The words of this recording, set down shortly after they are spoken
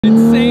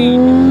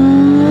Insane.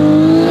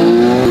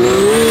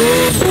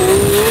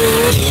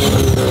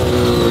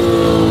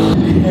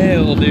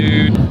 Hell,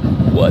 dude.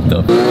 What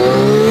the?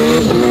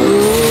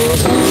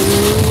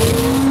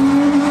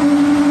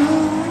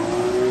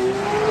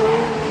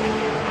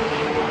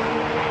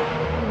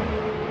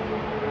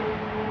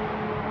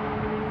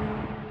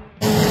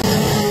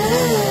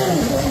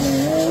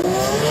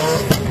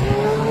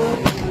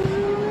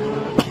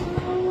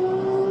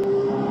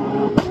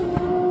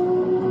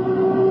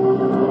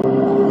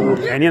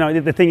 And you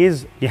know, the thing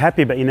is, you're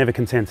happy, but you're never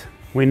content.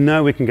 We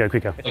know we can go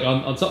quicker. Like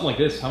on something like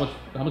this, how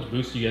much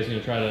boost are you guys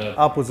gonna try to?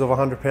 Upwards of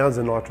 100 pounds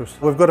in nitrous.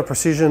 We've got a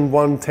precision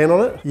 110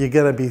 on it. You're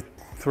gonna be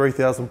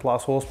 3,000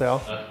 plus horsepower.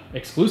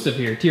 Exclusive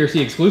here, TRC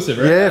exclusive,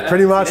 right? Yeah,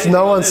 pretty much.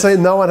 No one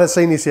has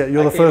seen this yet.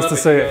 You're the first to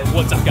see it.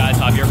 What's up, guys?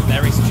 Javier from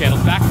That Racing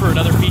Channel, back for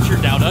another feature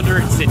down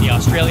under in Sydney,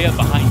 Australia.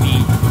 Behind me,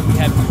 we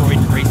have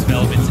Croydon Racing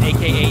Developments,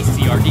 aka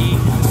CRD.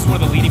 This is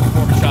one of the leading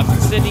performance shops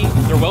in Sydney.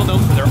 They're well known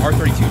for their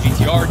R32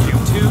 GTR,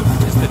 JUN 2,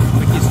 which is the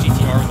quickest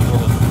GTR in the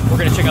world. We're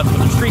going to check out some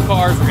of their street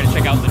cars. We're going to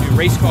check out the new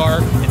race car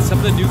and some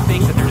of the new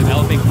things that they're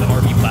developing for the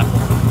RV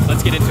platform.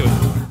 Let's get into it.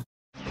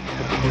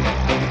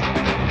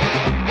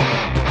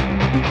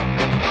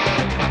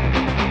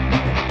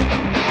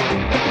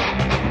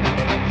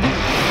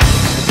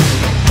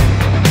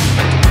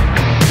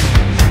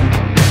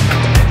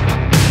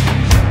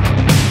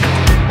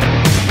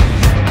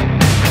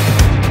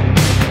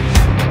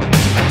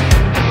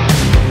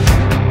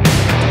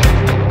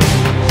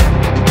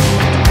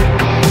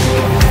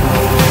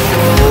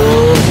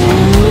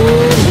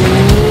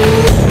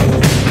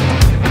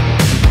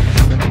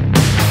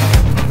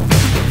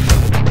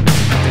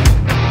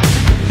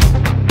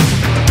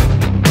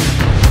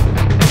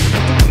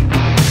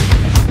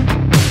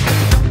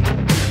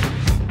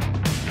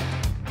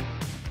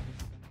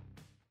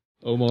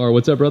 Omar,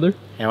 what's up, brother?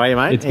 How are you,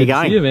 mate? It's How you good to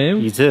going? see you,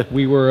 man. You too.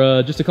 We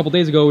were just a couple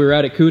days ago. We were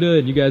out at CUDA,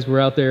 and you guys were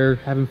out there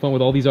having fun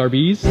with all these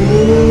RVs.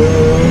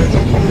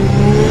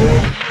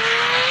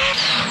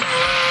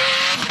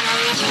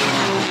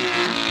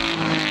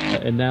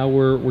 And now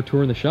we're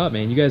touring the shop,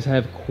 man. You guys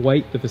have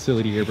quite the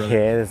facility here, brother.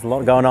 Yeah, there's a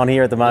lot going on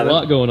here at the moment. A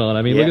lot going on.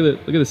 I mean, Yeah.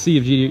 look at the sea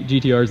of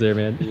GTRs there,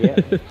 man. Yeah.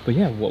 But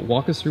yeah,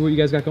 walk us through what you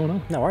guys got going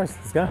on. No worries,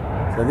 let's go.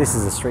 So this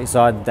is the street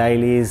side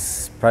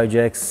dailies,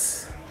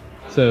 projects.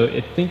 So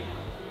I think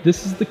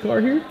this is the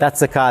car here. That's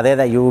the car there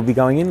that you will be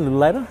going in a little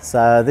later.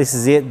 So this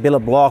is it,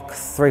 billet block,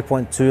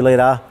 3.2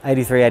 litre,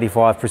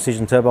 8385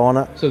 precision turbo on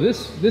it. So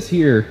this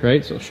here,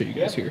 right? So I'll show you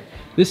guys here.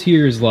 This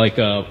here is like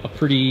a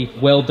pretty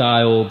well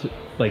dialed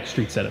like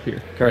street setup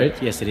here. Correct.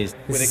 Right? Yes, it is.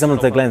 This is similar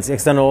to Glenn's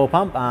external oil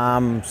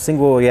pump.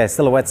 Single, yeah,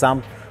 still a wet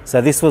sump.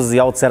 So this was the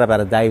old setup out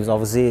of Dave's,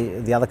 obviously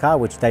the other car,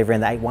 which Dave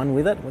ran the 8.1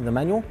 with it, with the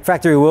manual.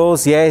 Factory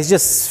wheels, yeah,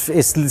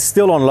 it's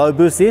still on low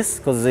boost this,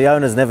 because the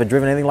owner's never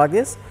driven anything like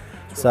this.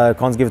 So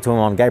cons give it to him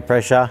on gate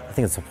pressure. I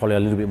think it's probably a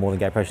little bit more than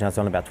gate pressure now. It's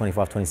on about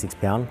 25, 26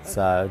 pounds.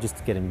 So just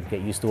to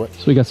get used to it.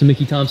 So we got some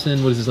Mickey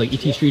Thompson. What is this, like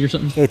ET Street or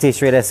something? ET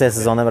Street SS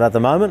is on there at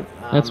the moment.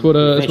 That's what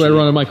I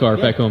run in my car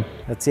back home.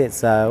 That's it.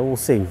 So we'll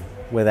see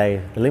where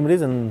the limit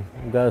is, and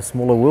we'll go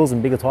smaller wheels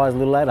and bigger tires a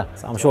little later.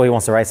 So I'm sure he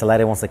wants to race it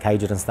later. He wants to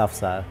cage it and stuff.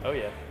 So. Oh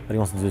yeah. But he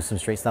wants to do some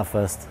street stuff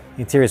first.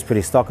 The interior is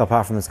pretty stock,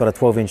 apart from it's got a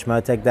 12-inch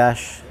Motec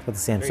dash, got the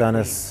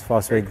Samsonus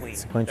 5-speed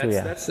sequential.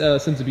 That's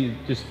seems to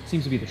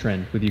be the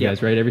trend with you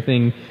guys, right?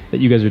 Everything that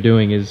you guys are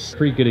doing is a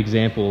pretty good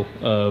example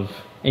of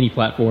any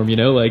platform, you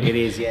know? Like, it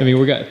is, yeah. I mean,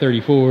 we got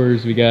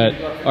 34s, we got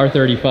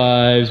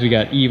R35s, we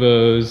got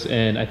Evos,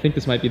 and I think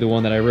this might be the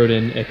one that I rode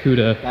in at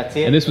CUDA. That's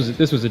it. And this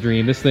was a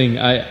dream. This thing,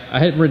 I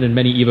had ridden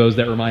many Evos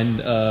that remind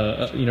me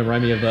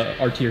of the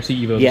RTRC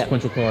Evo, yeah.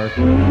 sequential car.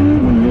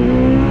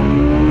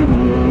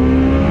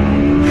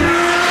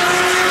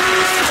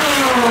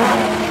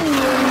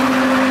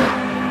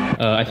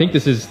 I think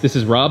this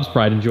is Rob's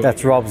pride and joy.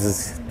 That's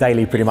Rob's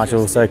daily, pretty much.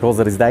 Also calls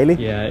it his daily.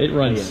 Yeah, it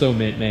runs so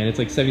mint, man. It's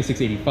like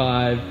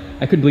 7685.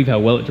 I couldn't believe how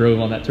well it drove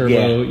on that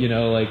turbo. Yeah. You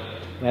know, like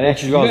It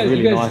actually drives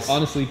really you guys nice.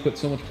 honestly put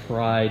so much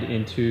pride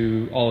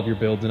into all of your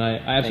builds, and I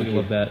absolutely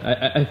love that.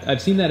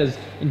 I've seen that as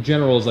in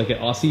general as like an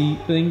Aussie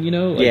thing. You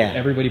know, like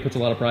everybody puts a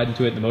lot of pride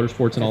into it in the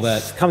motorsports and all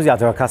that. It comes out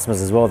to our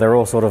customers as well. They're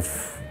all sort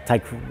of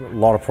take a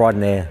lot of pride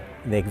in their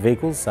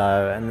vehicles, so,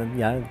 and you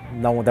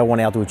know, they want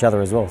to outdo each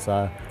other as well.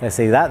 So they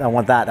see that, they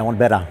want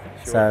better.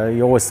 Sure. So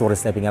you're always sort of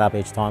stepping it up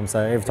each time. So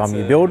every time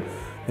you build,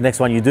 the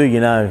next one you do, you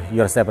know, you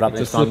got to step it up.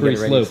 It's a slippery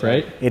slope,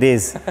 right? It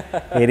is.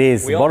 It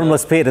is.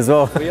 Bottomless pit as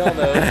well. We all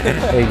know.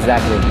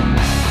 Exactly.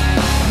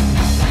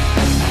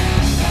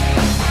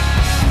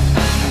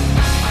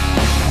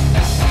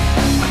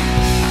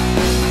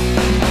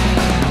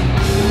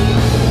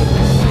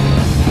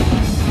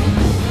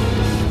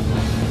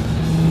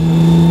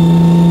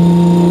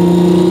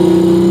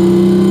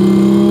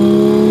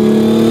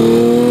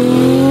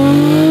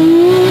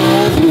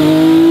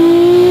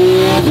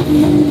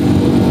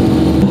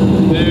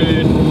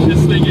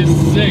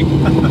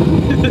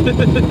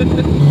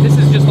 This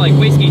is just like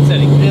wastegate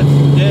setting.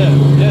 Yeah.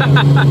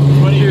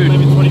 20, Dude.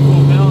 maybe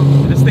 24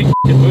 pounds. This thing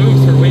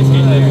moves for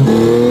wastegate,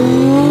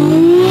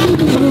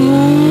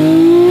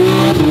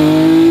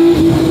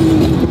 dude.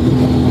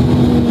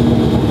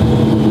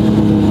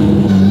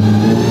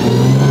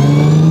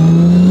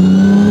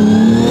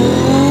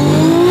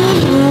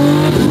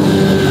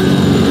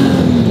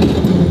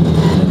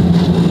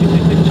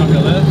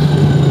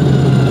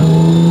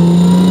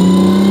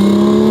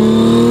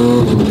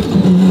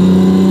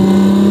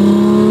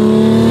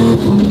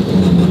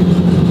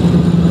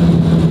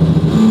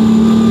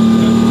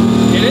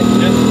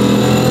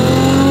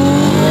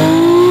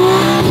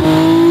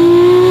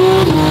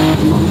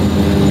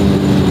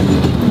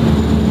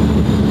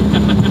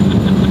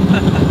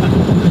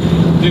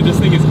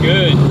 is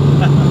good.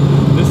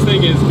 This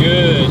thing is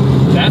good.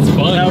 That's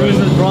fun. How is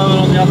it driving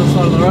on the other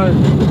side of the road?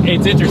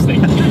 It's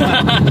interesting.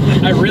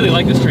 I really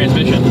like this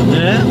transmission.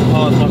 Yeah?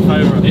 Oh, it's my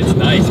favorite. It's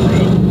nice,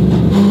 bro.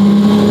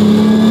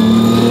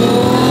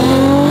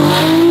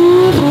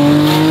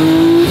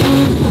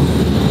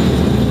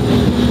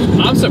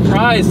 I'm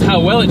surprised how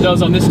well it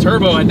does on this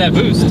turbo at that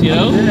boost, you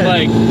know? Yeah.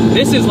 Like,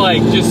 this is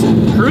like just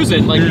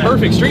cruising, like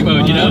perfect street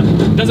mode, you know?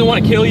 Doesn't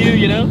want to kill you,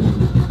 you know?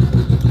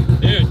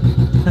 Dude,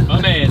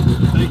 my man.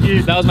 Thank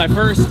you. That was my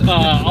first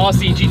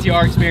Aussie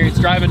GTR experience,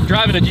 driving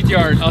a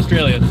GTR in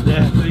Australia.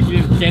 Yeah, thank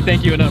you. Can't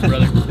thank you enough,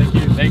 brother. Thank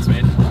you. Thanks,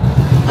 man.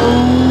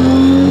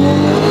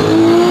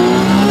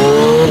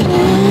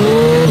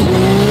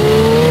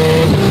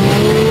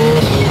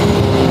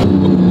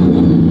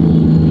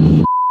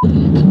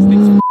 This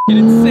thing's f***ing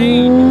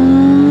insane.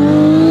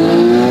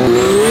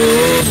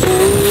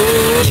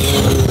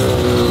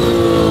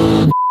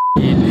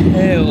 In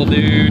hell,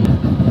 dude.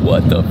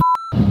 What the f***?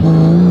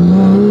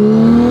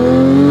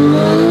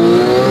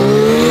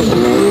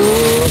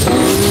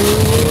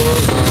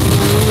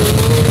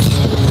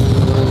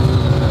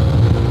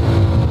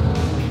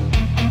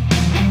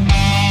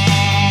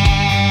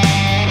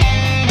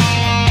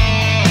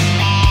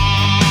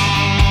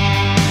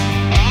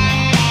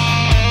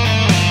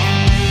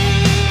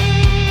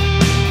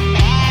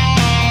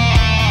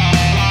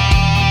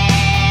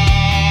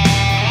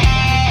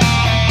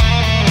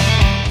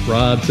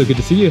 Rob, so good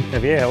to see you.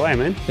 Yeah, away,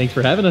 man. Thanks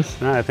for having us.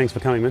 No, thanks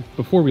for coming, man.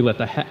 Before we left,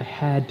 I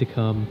had to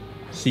come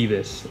see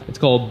this. It's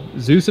called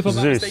Zeus, if I'm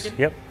not mistaken.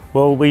 Yep.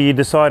 Well, we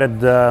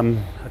decided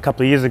a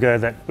couple of years ago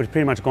that we've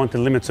pretty much gone to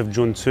the limits of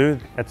JUN 2.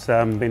 That's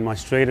been my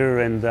streeter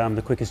and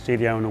the quickest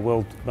GTR in the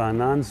world, bar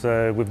none.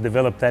 So we've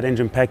developed that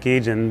engine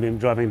package and been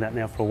driving that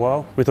now for a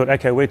while. We thought,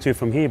 okay, where to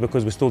from here?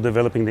 Because we're still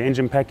developing the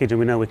engine package and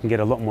we know we can get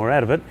a lot more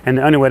out of it. And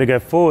the only way to go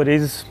forward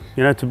is,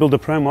 you know, to build a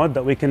pro mod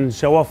that we can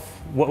show off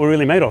what we're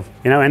really made of.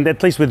 You know, and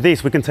at least with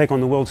this, we can take on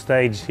the world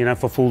stage, you know,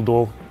 for full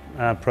door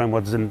pro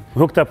mods. And we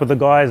hooked up with the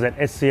guys at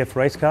SCF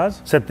Race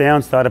Cars, sat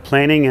down, started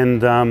planning,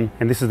 and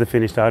this is the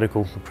finished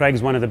article.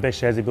 Craig's one of the best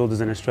chassis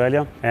builders in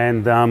Australia,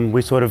 and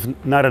we sort of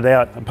nutted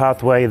out a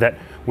pathway that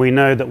we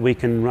know that we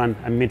can run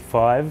a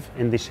mid-5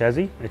 in this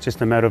chassis. It's just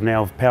a matter of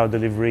now of power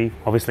delivery,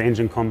 obviously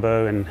engine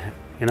combo, and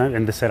you know,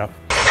 and the setup.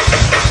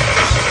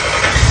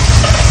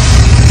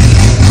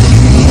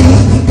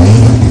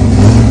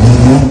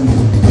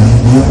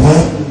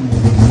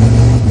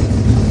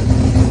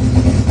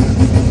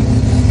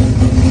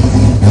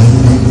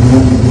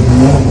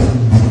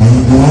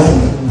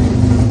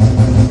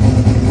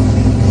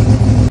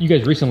 You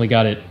guys recently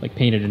got it like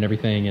painted and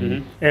everything,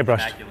 and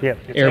Airbrushed. Yeah.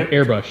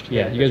 airbrushed.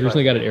 Yeah, you guys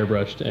recently got it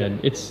airbrushed,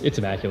 and it's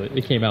immaculate.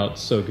 It came out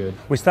so good.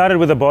 We started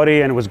with a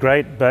body and it was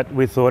great, but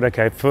we thought,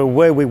 okay, for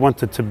where we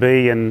wanted to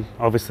be and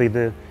obviously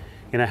the,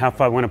 you know, how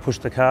far we want to push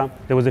the car,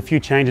 there was a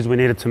few changes we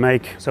needed to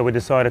make. So we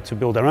decided to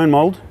build our own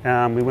mold.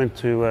 We went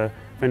to a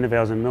friend of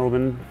ours in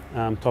Melbourne,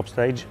 Top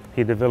Stage.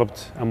 He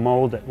developed a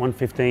mold at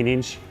 115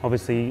 inch,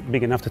 obviously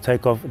big enough to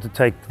take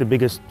the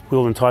biggest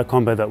wheel and tyre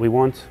combo that we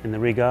want in the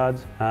rear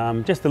guards.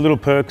 Just the little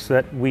perks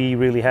that we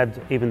really had,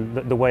 even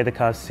the way the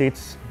car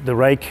sits, the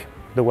rake,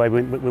 the way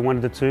we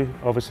wanted it to,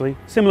 obviously.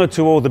 Similar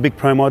to all the big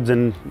pro mods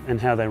and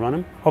how they run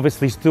them.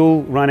 Obviously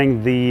still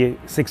running the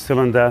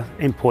 6-cylinder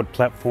import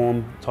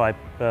platform type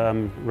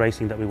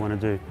racing that we want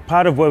to do.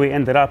 Part of where we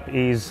ended up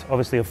is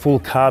obviously a full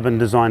carbon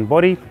design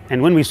body,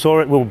 and when we saw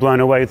it, we were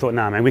blown away. We thought,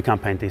 nah man, we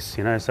can't paint this,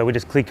 you know, so we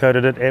just clear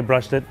coated it,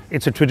 airbrushed it.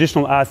 It's a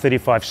traditional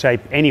R35 shape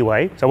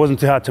anyway, so it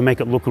wasn't too hard to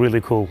make it look really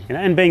cool. You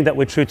know, and being that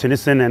we're true to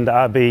Nissan and the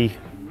RB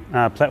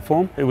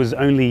platform, it was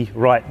only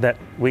right that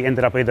we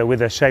ended up either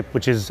with a shape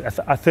which is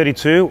a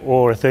 32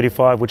 or a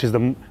 35, which is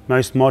the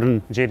most modern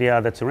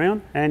GTR that's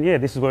around. And yeah,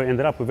 this is where we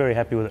ended up. We're very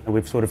happy with it.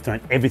 We've sort of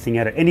thrown everything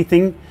at it.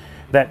 Anything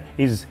that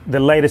is the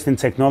latest in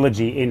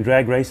technology in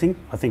drag racing,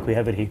 I think we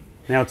have it here.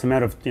 Now it's a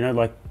matter of, you know,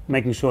 like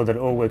making sure that it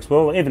all works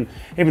well. Even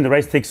the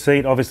race tick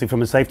seat, obviously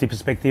from a safety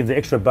perspective, the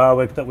extra bar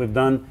work that we've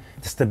done,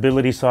 the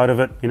stability side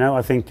of it, you know,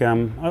 I think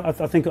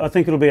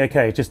it'll be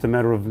okay. It's just a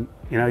matter of, you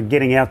know,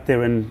 getting out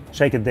there and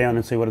shake it down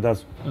and see what it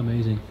does.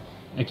 Amazing.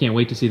 I can't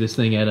wait to see this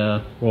thing at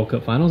World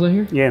Cup Finals, I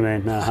hear. Yeah,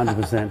 man, no,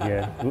 100%.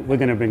 Yeah, we're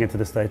going to bring it to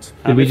the States.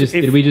 Did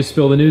we just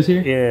spill the news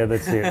here? Yeah,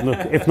 that's it. Look,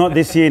 if not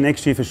this year,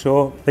 next year for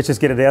sure. Let's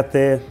just get it out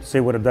there, see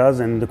what it does,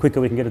 and the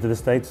quicker we can get it to the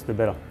States, the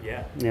better.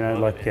 Yeah. You know,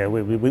 like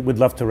we'd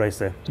love to race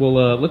there.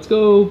 Well, let's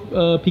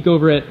go peek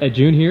over at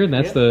JUN here, and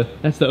that's the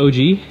OG.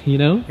 You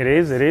know. It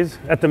is.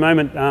 At the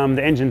moment,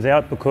 the engine's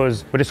out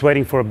because we're just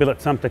waiting for a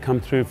billet sump to come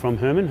through from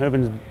Herman.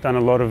 Herman's done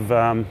a lot of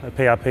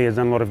PRP has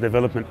done a lot of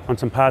development on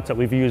some parts that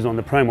we've used on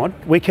the Pro Mod.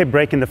 We kept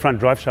breaking the front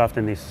drive shaft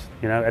in this,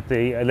 you know, at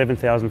the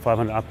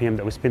 11,500 RPM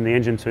that we spin the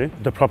engine to.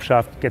 The prop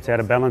shaft gets out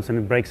of balance and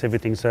it breaks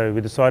everything. So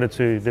we decided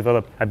to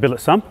develop a billet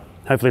sump.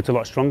 Hopefully it's a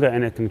lot stronger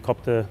and it can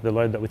cop the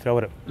load that we throw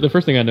at it. The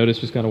first thing I noticed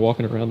just kind of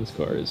walking around this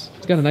car is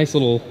it's got a nice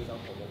little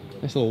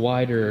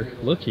wider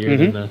look here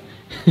than the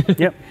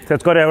Yep, so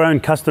it's got our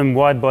own custom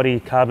wide body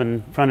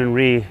carbon front and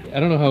rear. I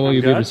don't know how well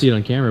you'll be able to see it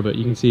on camera, but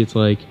you can see it's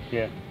like,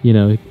 you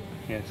know,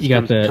 Yeah, You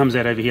got the comes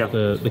out over here.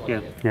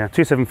 Yeah,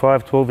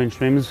 275 12-inch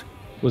rims.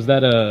 Was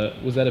that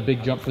a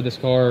big jump for this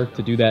car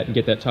to do that and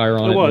get that tire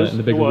on it and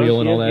the bigger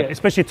wheel and all that? Yeah,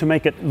 especially to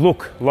make it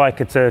look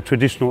like it's a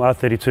traditional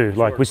R32.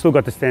 Like we still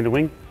got the standard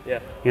wing. Yeah.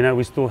 You know,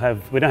 we don't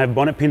have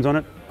bonnet pins on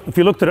it. If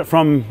you looked at it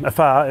from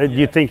afar,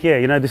 you'd think, yeah,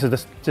 you know, this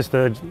is just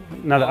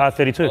another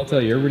R32. I'll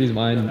tell you, everybody's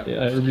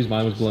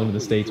mind was blown in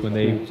the States when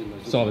they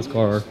saw this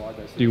car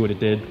do what it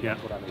did. Yeah.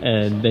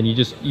 And then you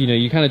just,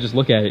 you kind of just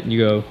look at it and you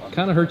go,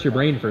 kind of hurts your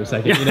brain for a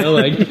second, you know,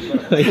 like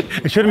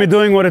it shouldn't be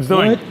doing what it's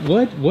doing.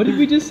 What did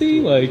we just see?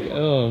 Like,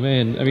 oh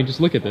man, I mean, just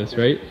look at this,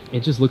 right?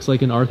 It just looks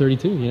like an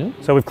R32, you know?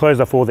 So we've closed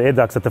off all the air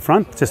ducts at the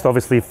front, just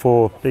obviously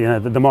for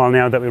the mile an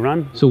hour that we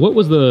run. So what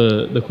was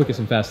the quickest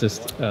and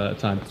fastest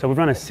time? So we've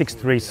run a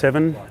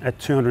 637 at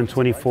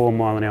 224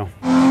 mile an hour.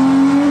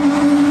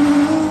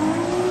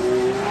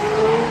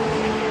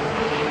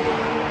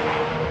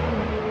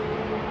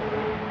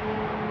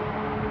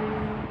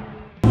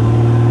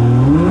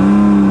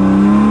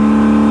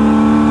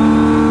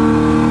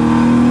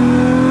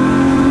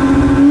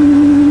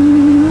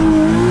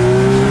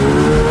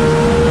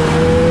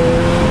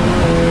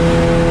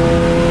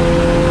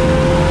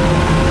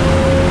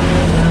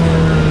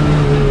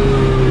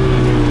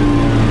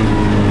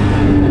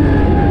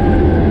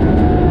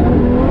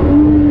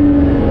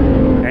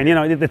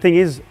 The thing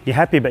is, you're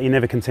happy, but you're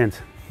never content.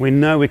 We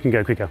know we can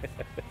go quicker.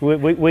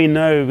 we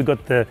know we've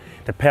got the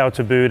power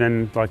to boot,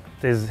 and like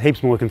there's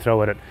heaps more we can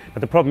throw at it.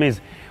 But the problem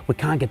is, we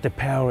can't get the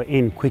power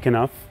in quick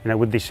enough. You know,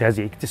 with this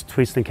chassis, it just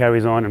twists and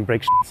carries on and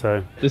breaks.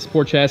 So this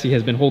poor chassis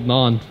has been holding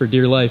on for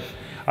dear life.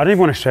 I don't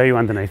even want to show you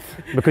underneath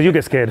because you'll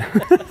get scared.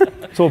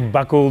 It's all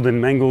buckled and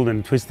mangled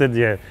and twisted,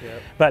 yeah.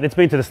 But it's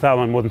been to the start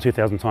line more than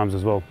 2,000 times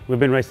as well. We've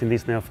been racing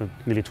this now for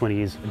nearly 20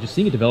 years. And just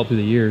seeing it develop through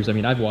the years, I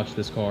mean, I've watched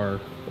this car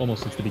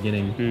almost since the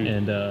beginning,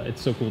 and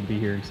it's so cool to be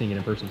here and seeing it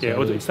in person. So yeah,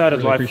 I it started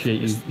really life.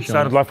 appreciate you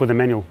Started life with a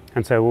manual,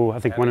 and so I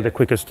think one of the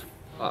quickest.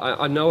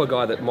 I know a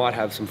guy that might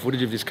have some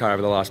footage of this car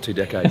over the last 2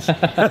 decades.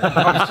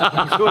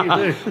 I'm sure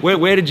you do.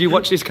 Where did you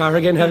watch this car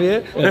again,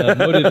 Javier?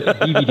 Motive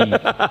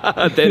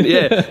DVD. Then,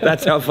 yeah,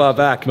 that's how far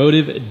back.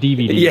 Motive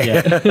DVD.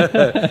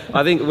 Yeah.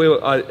 I think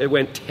it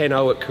went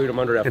 10-0 at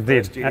Cootamundra, our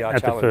first GTR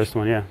at the first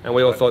one, yeah. And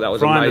we all thought that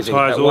was amazing. The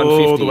tyres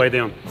all the way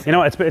down. You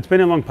know, it's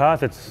been a long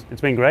path.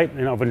 It's been great.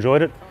 You know, I've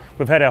enjoyed it.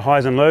 We've had our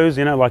highs and lows,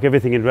 you know, like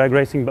everything in drag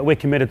racing, but we're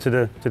committed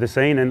to the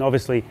scene, and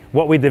obviously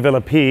what we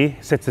develop here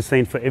sets the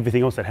scene for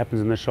everything else that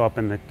happens in the shop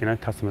and the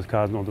customers'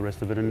 cars and all the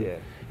rest of it, and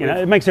you know,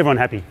 it makes everyone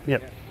happy. Yeah.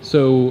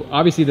 So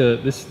obviously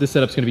this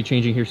setup's going to be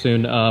changing here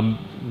soon.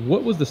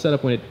 What was the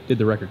setup when it did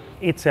the record?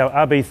 It's our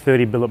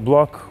RB30 billet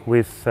block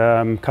with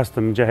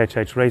custom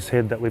JHH race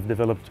head that we've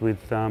developed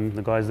with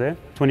the guys there.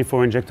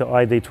 24 injector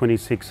ID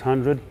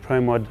 2600,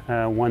 Pro Mod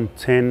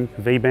 110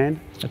 V-band.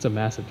 That's a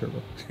massive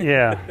turbo.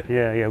 Yeah.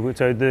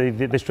 So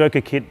the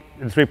stroker kit,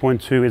 the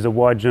 3.2 is a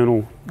wide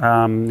journal,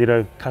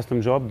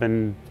 custom job,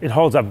 and it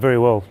holds up very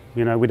well.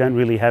 You know, we don't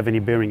really have any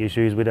bearing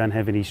issues. We don't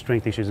have any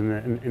strength issues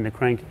in the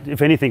crank.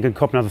 If anything, it can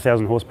cop another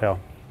 1,000 horsepower.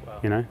 Wow.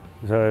 You know,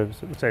 so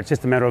it's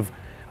just a matter of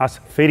us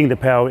feeding the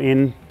power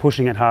in,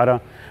 pushing it harder.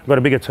 We've got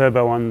a bigger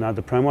turbo on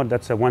the Pro Mod.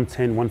 That's a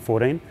 110,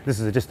 114. This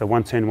is just a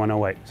 110,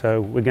 108.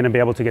 So we're going to be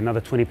able to get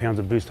another 20 pounds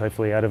of boost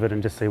hopefully out of it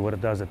and just see what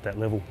it does at that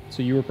level.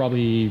 So you were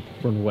probably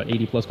running what,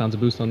 80 plus pounds of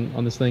boost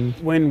on this thing?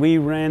 When we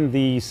ran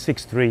the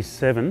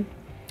 637,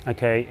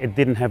 okay, it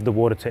didn't have the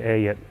water to air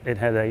yet. It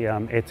had a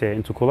air-to-air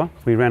intercooler.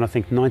 We ran, I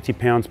think, 90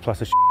 pounds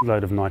plus a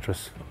load of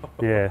nitrous.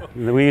 Yeah,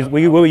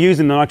 we were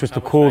using the nitrous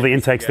to cool the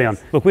intakes down.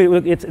 Look,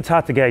 it's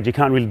hard to gauge. You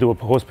can't really do a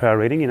horsepower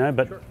reading, you know,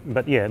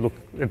 but yeah, look,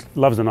 it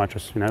loves the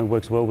nitrous, you know,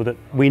 works well with it.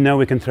 We know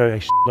we can throw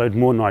a load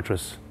more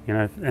nitrous, you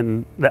know,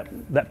 and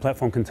that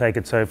platform can take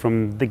it. So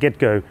from the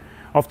get-go,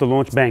 off the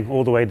launch, bang,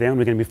 all the way down,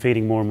 we're going to be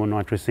feeding more and more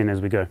nitrous in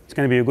as we go. It's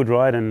going to be a good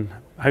ride, and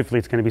hopefully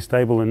it's going to be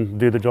stable and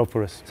do the job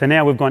for us. So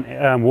now we've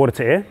gone water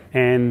to air,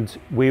 and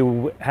we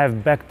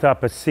have backed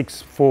up a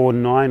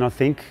 649, I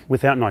think,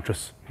 without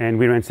nitrous. And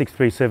we ran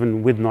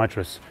 637 with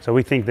nitrous. So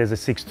we think there's a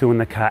 6.2 in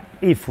the car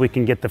if we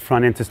can get the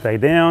front end to stay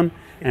down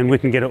and we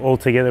can get it all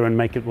together and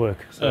make it work.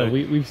 So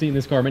we've seen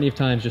this car many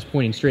times just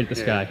pointing straight at the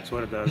sky. That's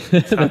what it does.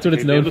 That's what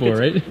it's known for,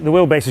 right? The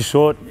wheelbase is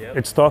short,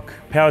 it's stock.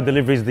 Power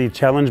delivery is the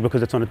challenge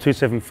because it's on a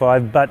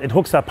 275, but it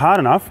hooks up hard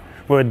enough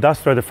where it does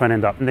throw the front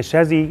end up. And the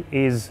chassis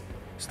is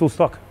still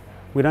stock.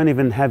 We don't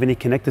even have any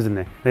connectors in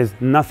there. There's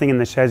nothing in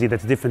the chassis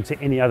that's different to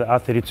any other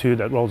R32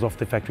 that rolls off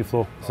the factory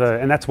floor. So,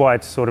 and that's why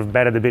it's sort of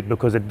battered a bit,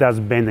 because it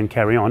does bend and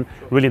carry on.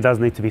 It really does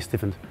need to be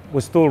stiffened.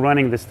 We're still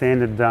running the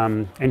standard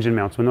engine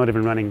mounts. We're not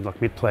even running like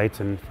mid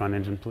plates and front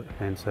engine plates.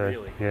 And so,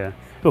 really? Yeah.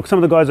 Look,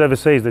 some of the guys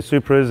overseas, the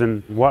Supras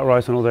and White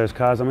Rice and all those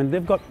cars, I mean,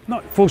 they've got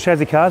not full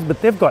chassis cars,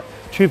 but they've got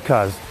tube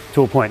cars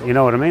to a point, you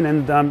know what I mean?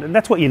 And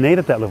that's what you need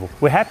at that level.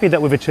 We're happy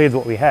that we've achieved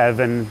what we have,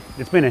 and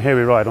it's been a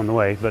hairy ride on the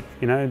way, but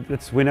you know,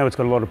 we know it's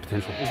got a lot of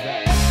potential.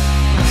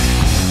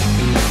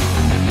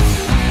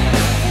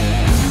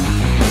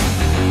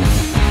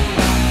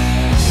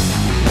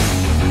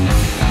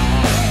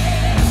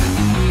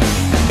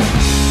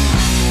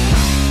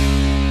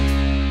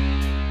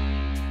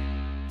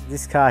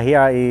 This car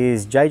here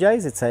is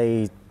JJ's. It's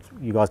a,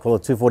 you guys call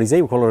it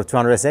 240Z, we call it a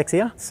 200SX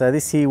here. So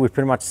this here, we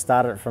pretty much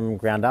started from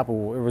ground up. It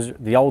was,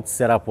 the old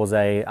setup was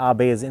a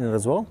RB in it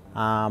as well.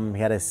 He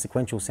had a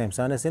sequential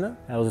Samsonis in it.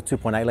 It was a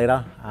 2.8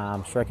 litre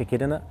stroker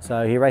kit in it.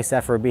 So he raced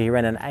that for a bit. He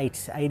ran an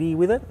 880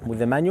 with it, with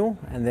the manual.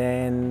 And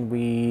then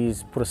we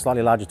put a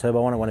slightly larger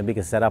turbo on it, went a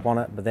bigger setup on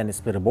it, but then it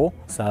split a bore.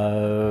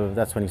 So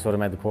that's when he sort of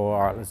made the call,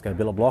 all right, let's go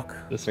billet block.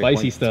 The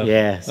spicy stuff.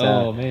 Yeah. So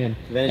oh man.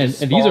 And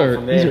these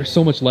are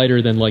so much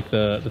lighter than like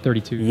the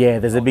 32. Yeah,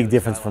 there's a big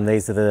difference from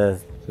these to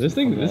the This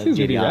thing's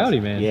gonna be rowdy,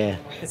 man. Yeah,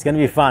 it's gonna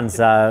be fun.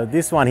 So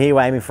this one here,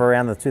 we're aiming for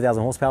around the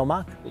 2,000 horsepower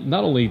mark.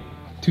 Not only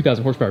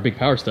 2,000 horsepower, big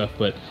power stuff,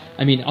 but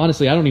I mean,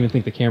 honestly, I don't even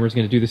think the camera's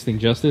gonna do this thing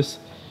justice.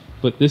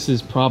 But this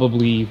is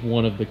probably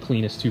one of the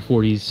cleanest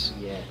 240s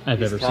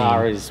I've ever seen. This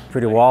car is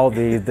pretty wild.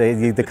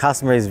 The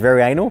customer is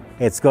very anal.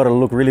 It's got to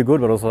look really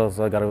good, but also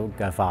got to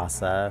go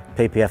fast.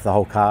 PPF the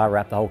whole car,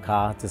 wrap the whole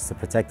car, just to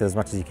protect it as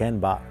much as you can.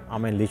 But I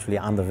mean, literally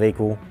under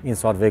vehicle,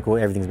 inside vehicle,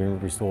 everything's been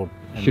restored.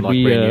 Should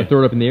we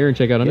throw it up in the air and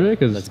check out under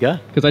it? Let's go.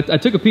 Because I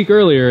took a peek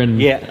earlier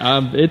and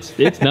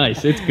it's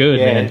nice. It's good,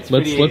 man.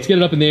 Let's get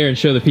it up in the air and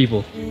show the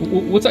people.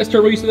 What size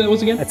turbo you said that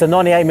was again? It's a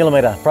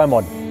 98mm Pro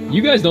Mod.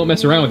 You guys don't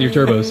mess around with your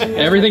turbos.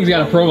 Everything's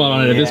got a Pro Mod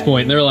on it at this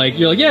point. And they're like,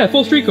 you're like, yeah,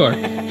 full street car.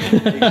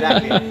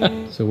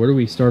 Exactly. So where do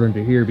we start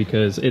under here?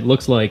 Because it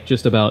looks like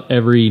just about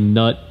every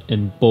nut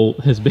and bolt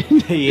has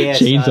been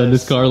changed on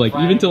this car. Like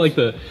even to like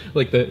the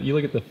you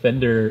look at the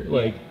fender,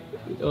 like,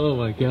 oh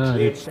my god.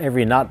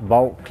 Every nut,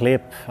 bolt,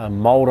 clip,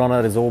 mold on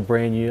it is all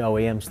brand new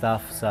OEM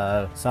stuff.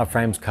 So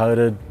subframe's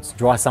coated, it's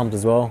dry sumped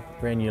as well.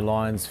 Brand new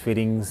lines,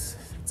 fittings.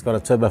 It's got a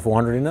turbo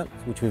 400 in it,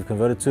 which we've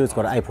converted to. It's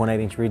got an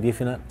 8.8-inch rear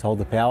diff in it to hold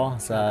the power.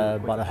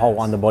 So, but the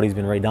whole underbody's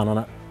been redone on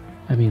it.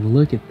 I mean,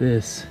 look at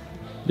this.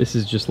 This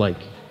is just like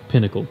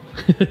pinnacle.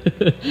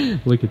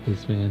 Look at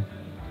this, man.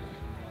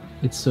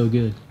 It's so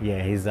good.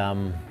 Yeah, he's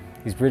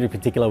pretty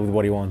particular with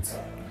what he wants.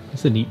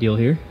 That's a neat deal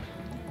here.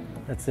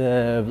 That's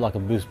like a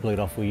boost bleed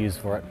off we use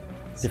for it.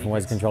 Different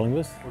ways of controlling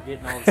boost. We're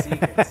getting all the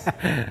secrets.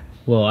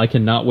 Well, I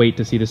cannot wait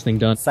to see this thing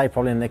done. Say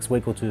probably in the next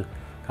week or two,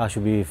 car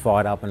should be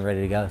fired up and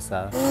ready to go.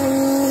 So.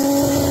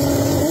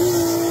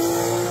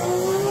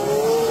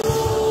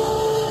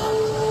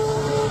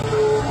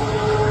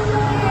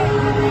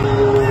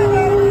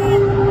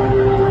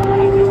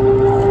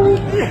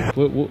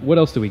 What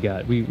else do we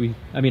got?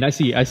 I mean, I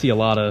see a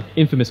lot of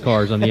infamous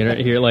cars on the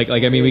internet here. Like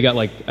I mean, we got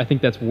like, I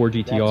think that's War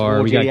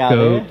GTR. We got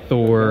Goat,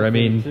 Thor. I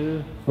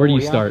mean, where do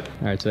you start?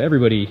 All right, so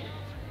everybody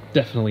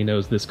definitely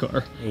knows this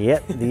car.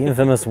 Yep, the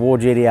infamous War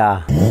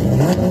GTR.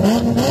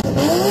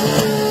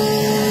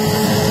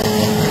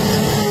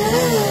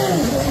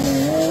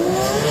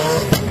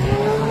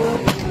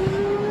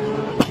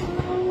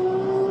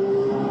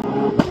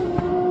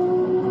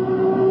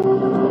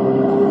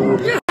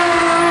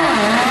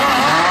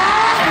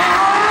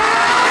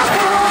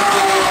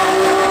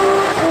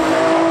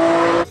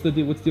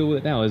 What's the deal with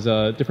it now? Is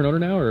a different owner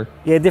now, or?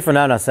 Yeah, different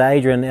owner. So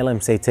Adrian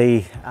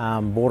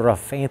LMCT bought it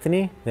off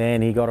Anthony.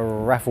 Then he got it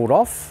raffled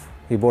off.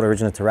 He bought it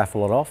originally to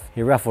raffle it off.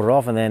 He raffled it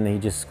off, and then he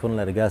just couldn't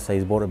let it go. So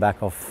he's bought it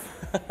back off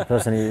the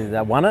person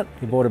that won it.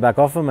 He bought it back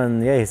off him,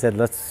 and yeah, he said,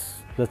 let's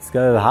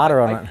go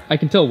harder on it. I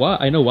can tell why.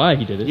 I know why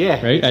he did it.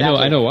 Yeah, right. Exactly.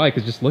 I know why.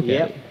 Because just look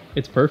at it.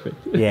 It's perfect.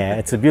 Yeah,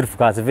 it's a beautiful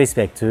car. It's a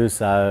V-Spec too,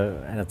 so,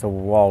 and it's a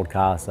wild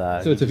car. So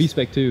it's a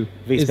V-Spec too.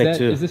 V-Spec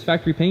too. Is this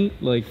factory paint?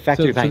 Like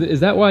factory paint. So is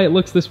that why it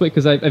looks this way?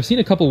 Because I've seen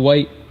a couple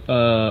white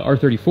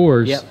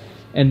R34s. Yep.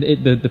 And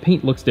the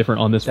paint looks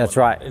different on this one. That's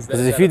right. Because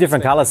there's a few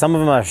different colours. Some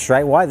of them are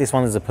straight white. This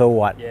one is a pearl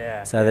white.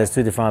 Yeah. So there's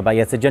two different. But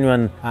yeah, it's a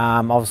genuine.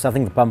 Obviously, I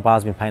think the bumper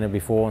has been painted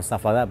before and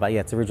stuff like that. But yeah,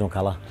 it's original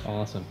colour.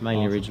 Awesome.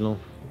 Mainly original.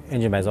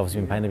 Engine bay's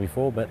obviously been painted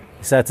before, but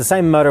so it's the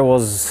same motor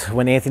was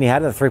when Anthony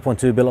had it, the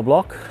 3.2 billet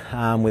block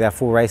with our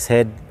full race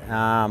head.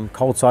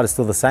 Cold side is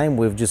still the same.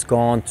 We've just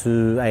gone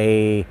to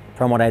a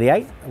Pro Mod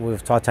 88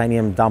 with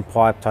titanium dump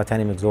pipe,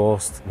 titanium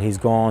exhaust. He's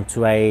gone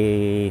to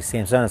a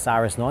Samsonis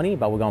RS90,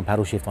 but we're going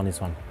paddle shift on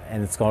this one.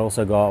 And we've gone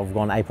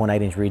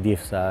 8.8-inch rear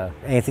diff. So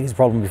Anthony's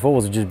problem before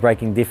was just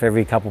breaking diff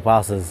every couple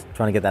passes,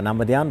 trying to get that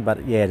number down.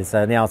 But yeah,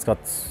 so now it's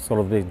got sort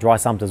of a dry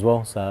sumped as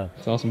well. So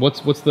it's awesome. What's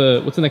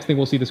the next thing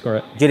we'll see this car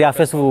at? GTR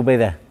Festival will be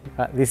there.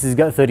 This is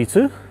Goat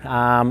 32,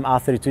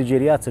 R32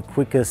 GTR. It's the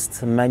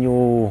quickest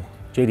manual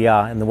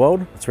GTR in the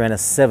world. It's around a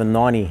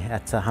 790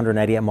 at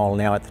 188 mile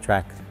an hour at the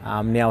track.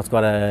 Now it's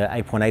got a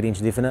 8.8-inch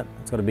diff in it.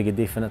 It's got a bigger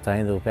diff in it to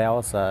handle the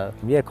power. So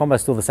yeah,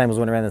 combo's still the same as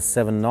when around the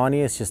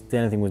 790. It's just the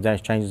only thing with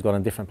those changes, it's got a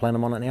different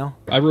plenum on it now.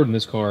 I rode in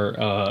this car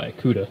at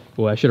CUDA.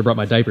 Boy, I should have brought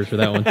my diapers for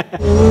that one.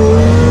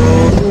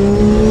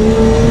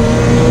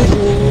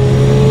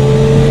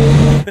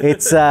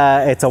 It's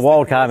a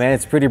wild car, man.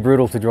 It's pretty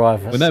brutal to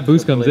drive. When that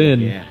boost comes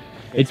in,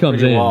 it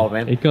comes in. Wild,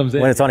 man. It comes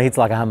in. When it's on, it hits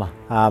like a hammer.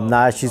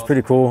 No, she's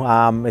pretty cool.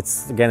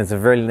 It's a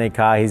very neat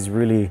car. He's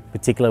really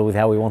particular with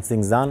how he wants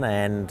things done,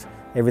 and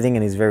everything,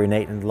 and he's very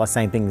neat. And the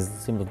same thing is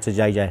similar to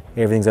JJ.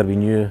 Everything's got to be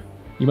new.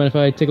 You mind if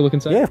I take a look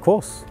inside? Yeah, of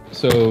course.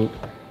 So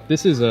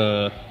this is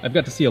I've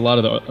got to see a lot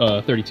of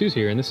the 32s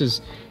here, and this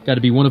has got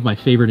to be one of my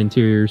favorite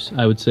interiors,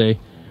 I would say.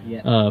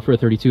 for a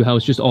 32. How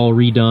it's just all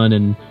redone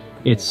and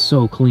it's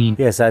so clean.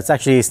 Yeah, so it's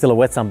actually still a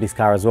wet sump, this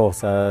car as well.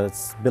 So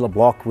it's billet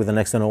block with an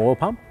external oil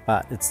pump,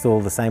 but it's still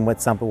the same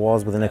wet sump it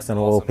was with an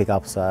external oil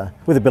pickup. So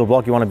with a billet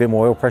block, you want a bit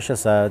more oil pressure,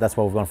 so that's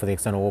why we've gone for the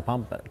external oil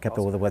pump, but kept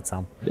it with a wet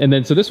sump. And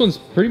then, so this one's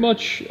pretty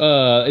much,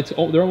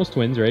 they're almost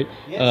twins, right?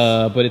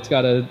 Yes. But it's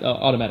got a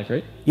automatic,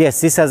 right?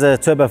 Yes, this has a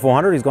turbo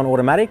 400, it's gone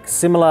automatic.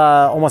 Similar,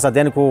 almost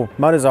identical,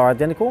 motors are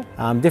identical,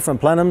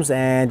 different plenums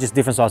and just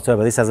different size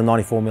turbo. This has a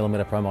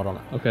 94mm Pro mod on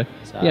it. Okay.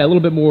 So, yeah, a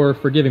little bit more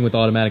forgiving with the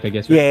automatic, I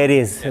guess. Right? Yeah, it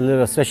is, a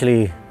little,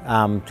 especially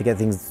to get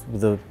things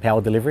with the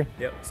power delivery.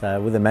 Yep.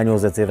 So with the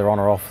manuals, it's either on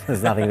or off,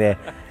 there's nothing there.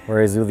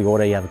 Whereas with the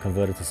auto, you have a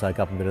converter to soak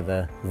up a bit of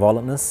the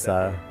violentness,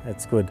 so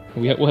it's good.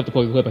 We'll have to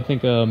plug the clip. I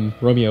think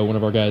Romeo, one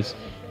of our guys,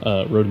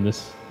 rode in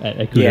this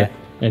at Cuda,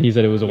 and he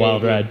said it was a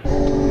wild ride.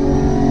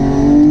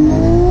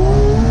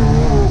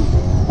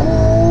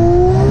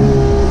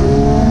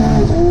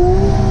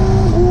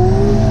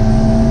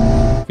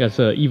 Yes,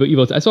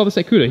 Evo. I saw this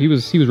at Cuda. He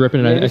was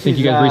ripping it. I think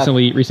you guys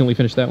recently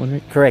finished that one,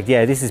 right? Correct.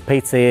 Yeah, this is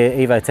Pete's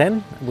Evo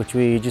 10, which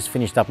we just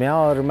finished up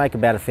now. It'll make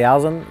about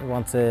 1,000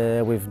 once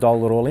we've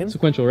dialed it all in.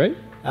 Sequential, right?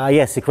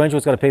 Yeah, sequential.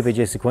 It's got a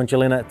PPG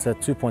sequential in it. It's a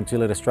 2.2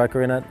 litre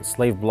stroker in it.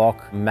 Sleeve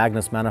block,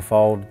 Magnus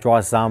manifold,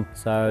 dry sump.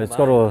 So it's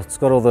got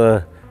all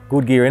the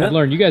good gear in it. I've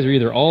learned you guys are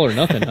either all or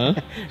nothing, huh?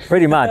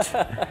 Pretty much.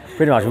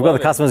 We've got the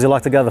customers who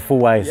like to go the full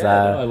way. So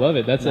I love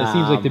it. That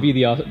seems like to be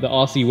the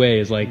Aussie way.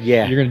 Is like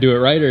you're going to do it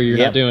right or you're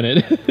not doing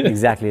it.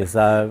 Exactly.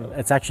 So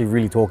it's actually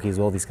really torquey as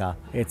well. This car.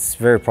 It's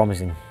very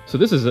promising. So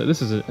this is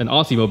an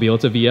Aussie mobile.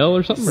 It's a VL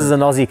or something. This is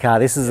an Aussie car.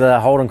 This is a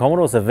Holden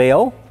Commodore. It's a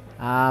VL.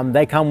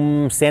 They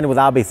come standard with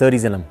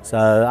RB30s in them. So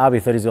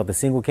RB30s got the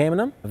single cam in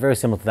them. Very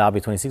similar to the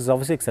RB26s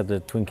obviously, except the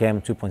twin cam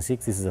 2.6.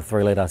 This is a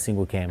 3-litre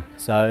single cam.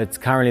 So it's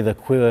currently the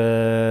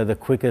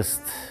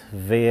quickest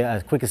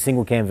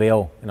single cam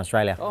VL in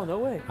Australia. Oh, no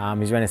way.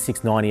 He's running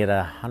 690 at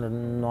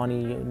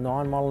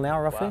 199 mile an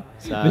hour roughly. Wow.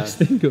 So this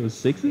thing goes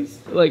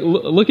 6s? Like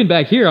looking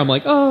back here, I'm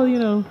like,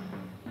 oh,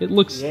 it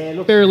looks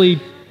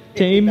fairly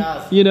tame,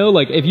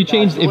 like if you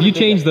change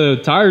the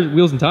tires,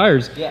 wheels and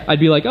tires, I'd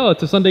be like, oh,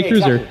 it's a Sunday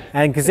cruiser. Exactly.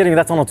 And considering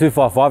that's on a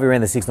 255, we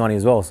ran the 690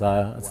 as well,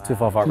 so it's a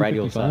 255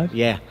 radial. So,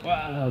 yeah.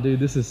 Wow, dude,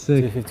 this is sick.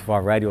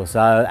 255 radial.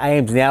 So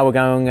AIM's now, we're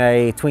going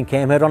a twin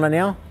cam head on it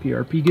now.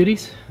 PRP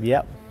goodies.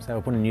 Yep. So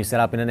we're putting a new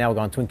setup in it now. We're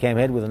going twin cam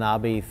head with an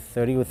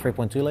RB30 with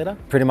 3.2 litre.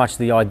 Pretty much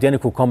the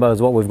identical combo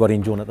is what we've got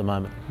in JUN at the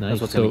moment. Nice.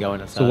 That's what's going to go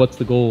in it. So what's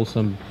the goal?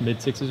 Some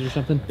mid-6s or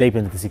something? Deep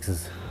into the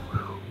 6s.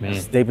 Man.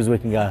 As deep as we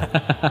can go.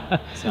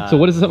 So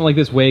what does something like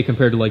this weigh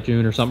compared to like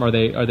JUN or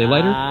something? Are they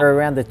lighter?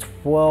 Around the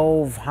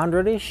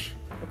 1,200-ish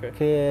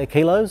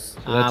kilos.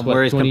 So that's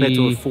whereas 20, compared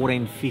to a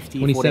 1450,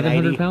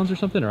 2,700 pounds or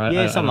something?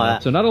 Or something like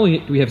that. So not only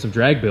do we have some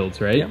drag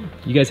builds, right? Yep.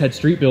 You guys had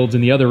street builds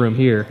in the other room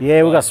here.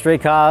 Yeah, we've got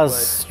street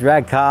cars,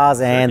 drag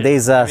cars, and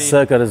these are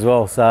circuit as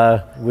well.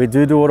 So we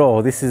do it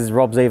all. This is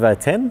Rob's Evo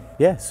 10.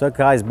 Yeah, circuit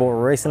car is bought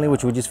recently,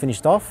 which we just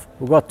finished off.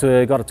 We got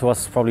it to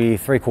us probably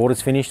 3/4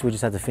 finished. We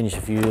just had to finish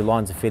a few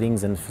lines of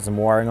fittings and some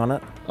wiring on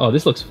it. Oh,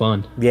 this looks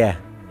fun. Yeah.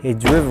 He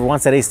drove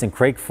once at Eastern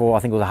Creek for,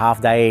 I think it was a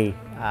half-day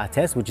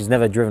test, which he's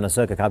never driven a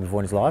circuit car before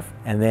in his life.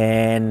 And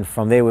then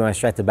from there we went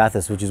straight to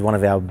BADDEST, which is one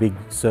of our big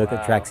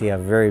circuit tracks here, a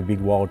very big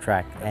wild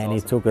track. That's awesome.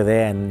 He took her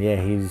there and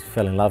he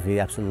fell in love. He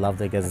absolutely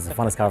loved it because it's the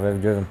funnest car I've ever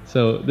driven.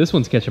 So this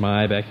one's catching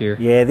my eye back here.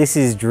 Yeah, this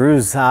is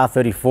Drew's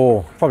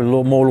R34. Probably a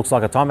little more looks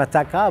like a time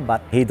attack car,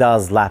 but he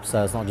does laps,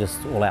 so it's not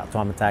just all out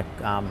time attack,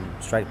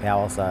 straight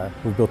power. So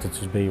we've built it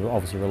to be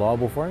obviously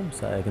reliable for him,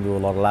 so he can do a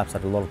lot of laps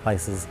at a lot of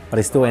places. But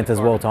he still enters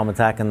well time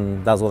attack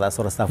and does all that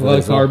sort of stuff. A lot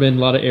of carbon,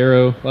 a lot of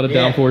aero, a lot of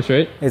downforce,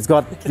 right? It's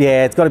got a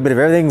bit of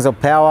everything. It's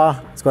got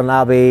power. It's got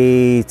an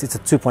it's a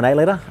 2.8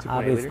 litre.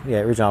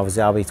 Yeah, originally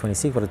obviously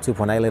RB26, but a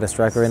 2.8 litre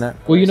stroker in it.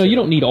 Well, you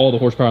don't need all the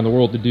horsepower in the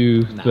world to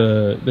do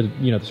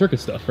the circuit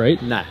stuff,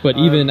 right? No. But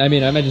even, I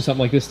imagine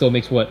something like this still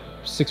makes what,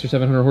 600 or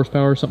 700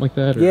 horsepower or something like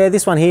that? Or? Yeah,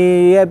 this one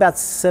here, about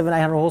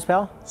 700-800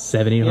 horsepower.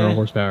 700-800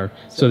 horsepower.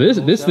 So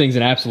this thing's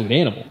an absolute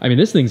animal.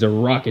 This thing's a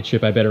rocket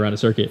ship, I bet, around a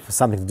circuit. For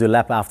something to do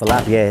lap after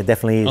lap, yeah, it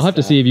definitely is. I'll have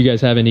to see if you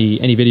guys have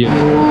any video.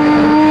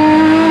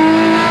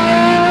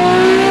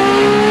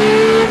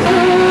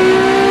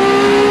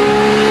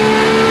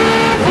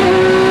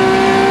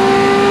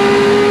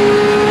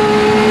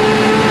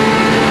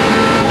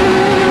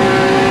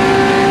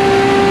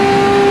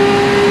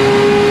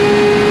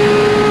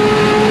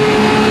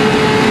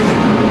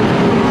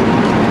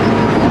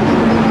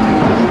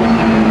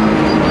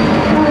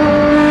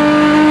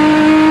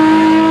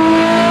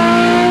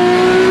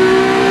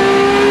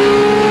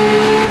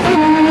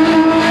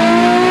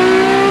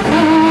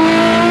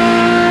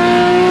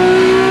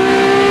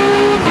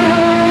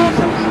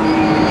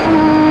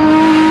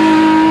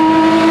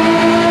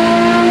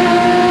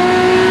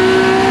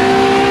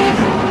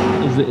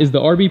 Is the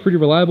RB pretty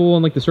reliable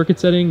on like the circuit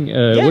setting?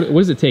 What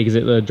does it take? Is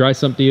it a dry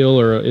sump deal,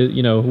 or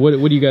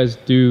what do you guys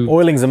do?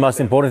 Oiling's the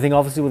most important thing,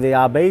 obviously, with the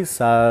RBs.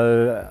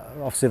 So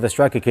obviously the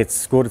stroker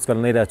kit's good. It's got a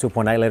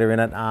 2.8 litre in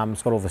it.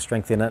 It's got all the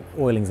strength in it.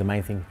 Oiling's the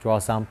main thing. Dry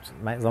sump,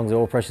 as long as the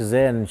oil pressure's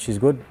there and she's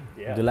good.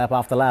 We do lap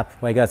after lap.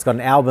 There you go. It's got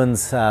an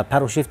Albans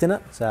paddle shift in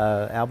it.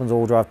 So Albans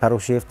all-wheel drive paddle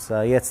shift.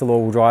 So yeah, it's still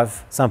all-wheel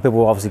drive. Some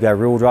people obviously go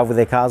rear-wheel drive with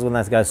their cars when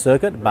they go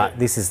circuit, but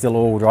this is still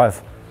all-wheel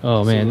drive.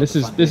 Oh man, this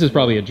is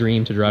probably a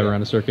dream to drive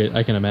around a circuit.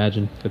 I can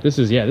imagine. But this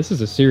is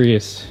a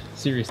serious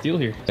deal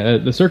here.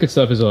 The circuit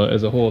stuff is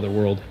a whole other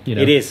world. You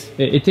know, it is.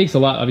 It takes a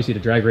lot, obviously, to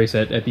drag race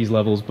at these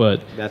levels,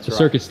 but That's the right.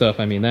 circuit stuff.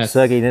 I mean, that's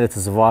Circuit, you need it to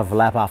survive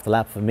lap after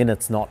lap for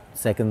minutes, not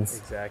seconds.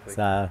 Exactly.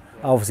 So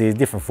obviously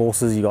different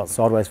forces. You got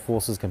sideways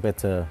forces compared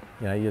to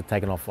you're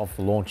taking off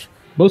the launch.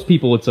 most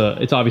people.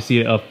 It's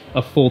obviously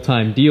a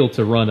full-time deal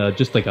to run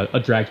just like a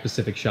drag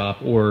specific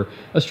shop or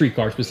a street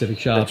car specific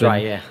shop. That's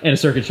right, yeah. And a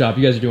circuit shop.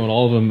 You guys are doing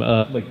all of them.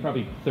 Like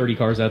probably 30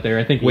 cars out there.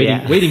 I think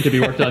waiting to be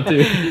worked on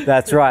too.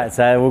 That's right.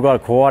 So we've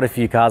got quite a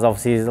few cars.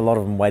 Obviously, there's a lot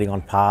of them waiting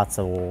on parts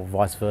or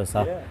vice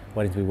versa,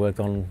 waiting to be worked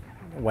on,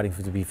 waiting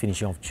for to be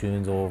finishing off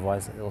tunes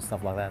or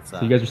stuff like that.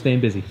 So you guys are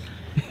staying busy.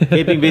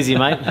 Keeping busy,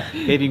 mate.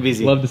 Keeping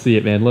busy. Love to see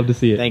it, man. Love to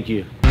see it. Thank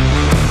you.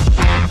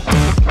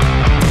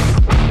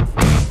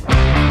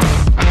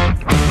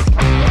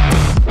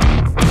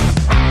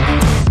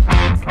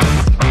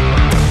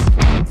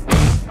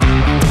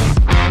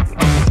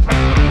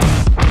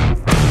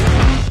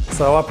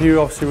 So up here,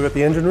 obviously we've got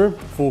the engine room,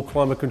 full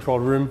climate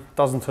controlled room.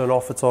 Doesn't turn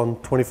off, it's on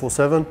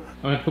 24/7.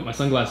 I'm gonna put my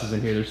sunglasses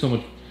in here. There's so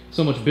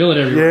much billet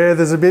everywhere. Yeah,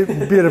 there's a bit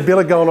of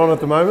billet going on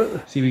at the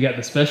moment. See, we got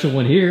the special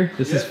one here.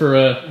 This is for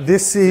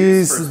This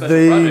is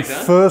the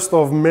first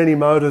of many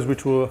motors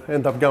which will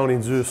end up going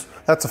in Zeus.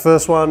 That's the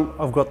first one.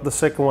 I've got the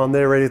second one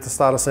there ready to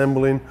start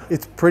assembling.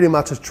 It's pretty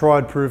much a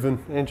tried proven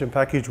engine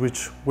package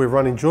which we're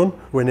running JUN.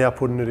 We're now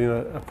putting it in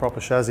a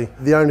proper chassis.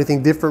 The only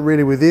thing different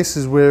really with this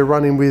is we're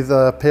running with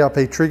a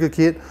PRP trigger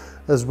kit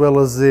as well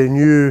as the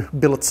new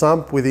billet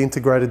sump with the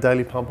integrated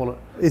daily pump on it.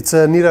 It's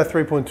a Nitto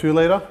 3.2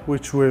 litre,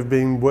 which we've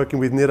been working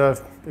with Nitto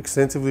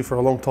extensively for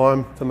a long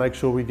time to make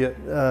sure we get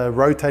a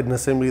rotating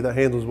assembly that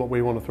handles what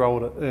we want to throw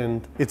at it,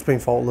 and it's been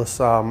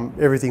faultless.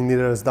 Everything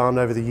Nitto has done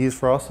over the years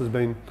for us has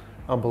been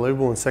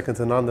unbelievable and second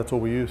to none. That's all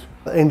we use.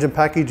 The engine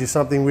package is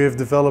something we've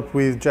developed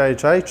with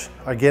JHH.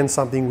 Again,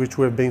 something which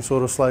we've been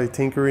sort of slowly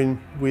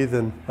tinkering with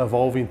and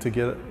evolving to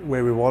get it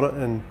where we want it,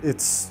 and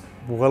it's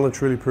well and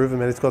truly proven,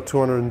 man. It's got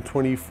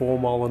 224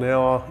 mile an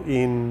hour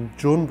in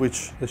JUN,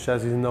 which the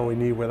chassis is nowhere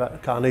near where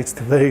that car needs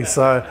to be.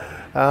 So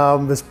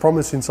there's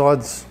promise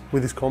insides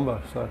with this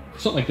combo. So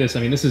something like this.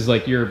 I mean, this is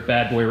like your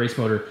bad boy race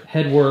motor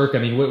head work. I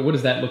mean, what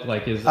does that look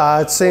like? Is it's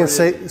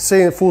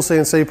CNC, full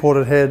CNC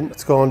ported head.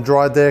 It's got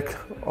dry deck,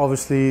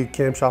 obviously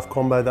camshaft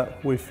combo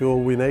that we feel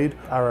we need,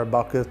 arrow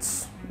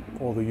buckets,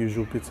 all the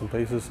usual bits and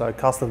pieces. So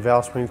custom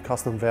valve springs,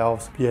 custom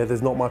valves. Yeah,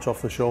 there's not much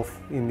off the shelf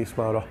in this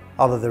motor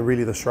other than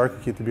really the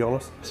stroker kit, to be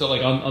honest. So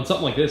like on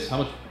something like this, how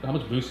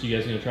much boost are you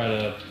guys going to try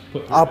to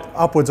put through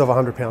upwards of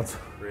 100 pounds.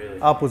 Really?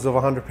 Upwards of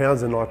 100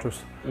 pounds in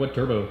nitrous. What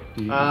turbo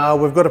do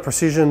you we've got a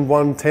Precision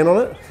 110 on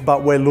it,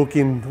 but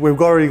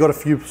we've already got a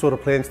few sort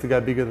of plans to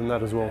go bigger than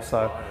that as well.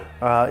 So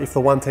if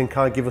the 110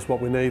 can't give us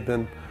what we need,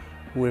 then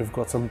we've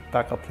got some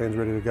backup plans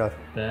ready to go.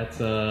 That's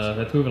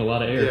moving a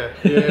lot of air.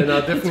 Yeah,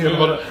 no, definitely a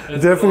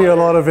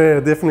lot of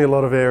air. Definitely a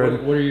lot of air.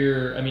 What are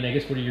your? I mean, I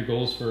guess what are your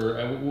goals for?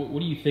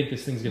 What do you think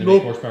this thing's going to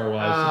make horsepower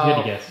wise? If you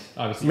had to guess,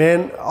 obviously.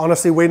 Man,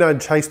 honestly, we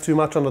don't chase too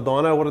much on the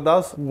dyno. What it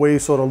does, we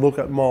sort of look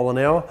at mile an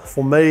hour.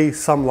 For me,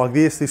 something like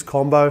this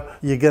combo,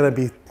 you're going to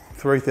be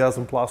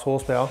 3,000 plus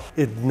horsepower.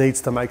 It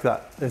needs to make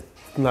that.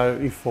 No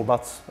if or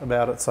buts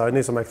about it. So it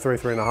needs to make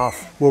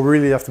 3.5. We'll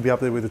really have to be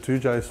up there with the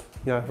 2Js,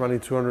 running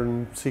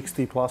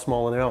 260 plus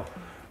mile an hour.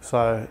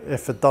 So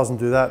if it doesn't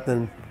do that,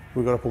 then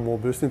we've got to put more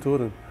boost into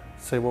it and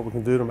see what we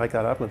can do to make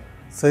that happen.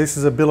 So this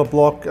is a billet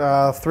block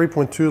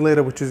 3.2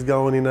 litre, which is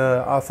going in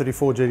a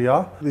R32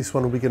 GTR. This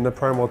one will be getting a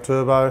Pro Mod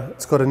turbo.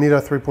 It's got a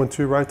Nitto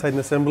 3.2 rotating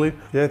assembly.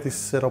 Yeah, this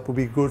setup will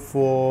be good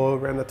for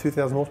around the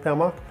 2,000 horsepower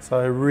mark.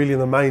 So really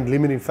the main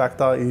limiting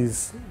factor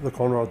is the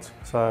con rods.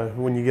 So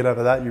when you get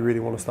over that, you really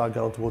want to start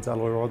going towards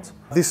alloy rods.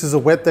 This is a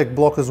wet deck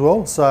block as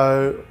well.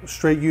 So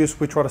street use,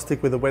 we try to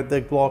stick with a wet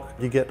deck block.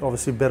 You get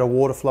obviously better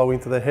water flow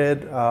into the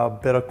head,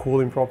 better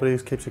cooling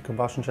properties, keeps your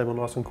combustion chamber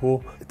nice and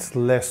cool. It's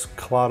less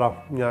clutter,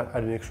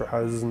 adding extra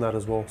hoses and that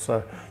as well.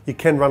 So you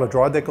can run a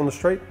dry deck on the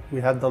street.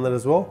 We have done that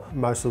as well.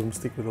 Most of them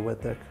stick with a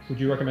wet deck. Would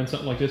you recommend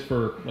something like this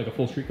for like a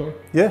full street car?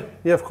 Yeah,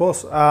 of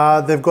course.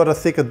 They've got a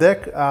thicker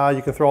deck.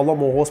 You can throw a lot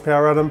more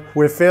horsepower at them.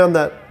 We've found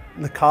that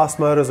the cast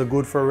motors are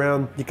good for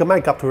around, you can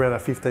make up to around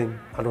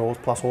 1,500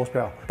 plus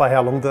horsepower. But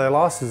how long do they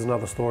last is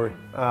another story.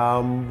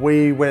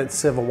 We went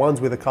 7.1s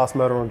with a cast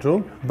motor on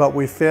JUN, but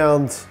we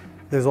found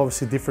there's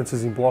obviously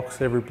differences in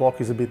blocks. Every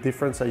block is a bit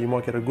different, so you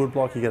might get a good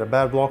block, you get a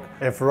bad block.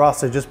 And for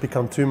us, it just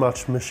become too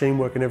much machine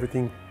work and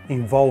everything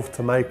involved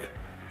to make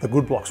the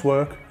good blocks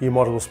work. You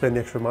might as well spend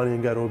extra money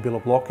and go to a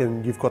billet block,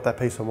 and you've got that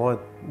peace of mind.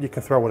 You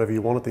can throw whatever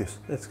you want at this.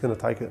 It's gonna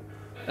take it.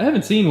 I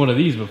haven't seen one of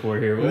these before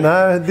here.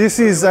 No, this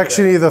is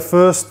actually the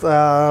first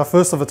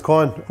of its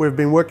kind. We've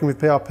been working with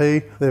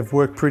PRP. They've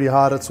worked pretty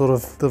hard at sort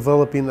of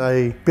developing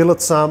a billet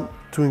sump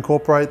to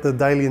incorporate the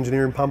daily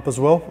engineering pump as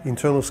well,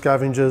 internal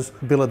scavengers,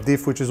 billet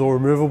diff, which is all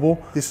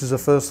removable. This is the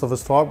first of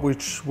its type,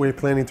 which we're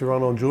planning to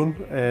run on JUN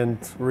and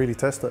really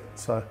test it.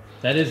 So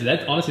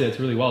honestly, that's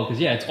really wild, because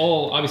yeah, it's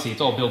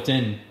all built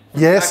in.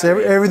 Yes,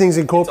 everything's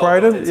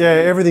incorporated. Yeah,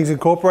 everything's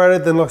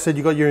incorporated. Then, like I said,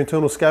 you got your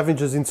internal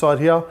scavengers inside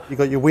here. You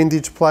got your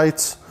windage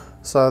plates,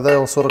 so they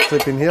all sort of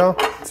clip in here.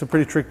 It's a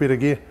pretty trick bit of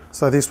gear.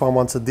 So this one,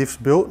 once the diff's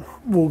built,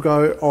 will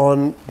go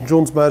on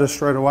JUN's motor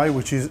straight away,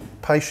 which is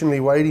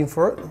patiently waiting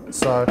for it.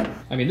 So,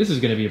 I mean, this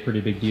is going to be a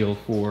pretty big deal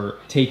for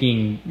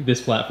taking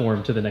this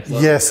platform to the next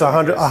level. Yes,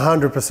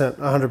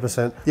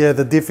 100%. Yeah,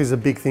 the diff is a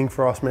big thing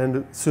for us,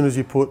 man. As soon as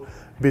you put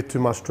a bit too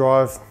much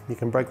drive, you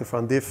can break the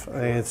front diff,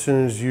 and as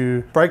soon as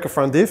you break a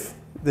front diff,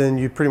 then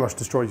you pretty much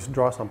destroy your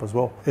dry sump as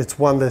well. It's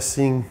one less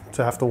thing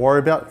to have to worry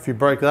about. If you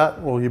break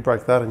that, well, you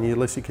break that, and at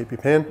least you keep your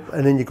pan.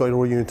 And then you got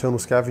all your internal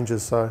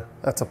scavengers, so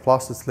that's a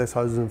plus. It's less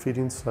hoses and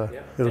fittings, so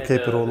it'll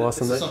keep it all nice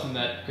and neat. This is something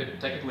that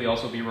could technically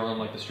also be run on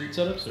like the street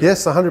setups? Or?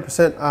 Yes,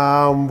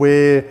 100%.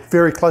 We're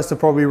very close to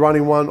probably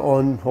running one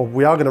on, or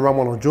we are going to run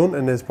one on JUN,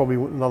 and there's probably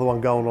another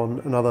one going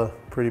on another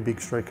pretty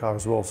big street car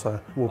as well. So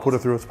we'll put it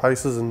through its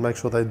paces and make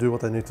sure they do what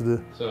they need to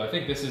do. So I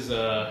think this is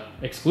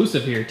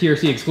exclusive here,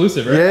 TRC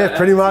exclusive, right? Yeah,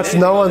 pretty much.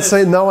 No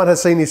one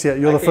has seen this yet.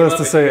 You're the first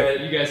to see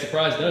it. You guys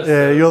surprised us.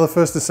 Yeah, so. You're the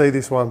first to see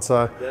this one,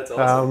 so that's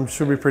awesome.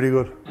 Should be pretty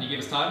good. Can you give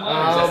us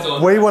timeline? Or is that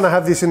still we want to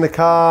have this in the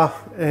car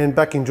and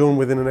back in JUN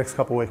within the next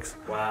couple of weeks.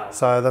 Wow.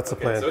 So that's the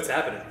plan. So it's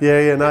happening.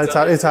 Yeah, no,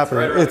 it's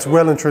happening. Right it's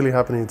well and truly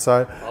happening.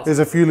 So there's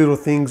a few little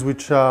things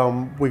which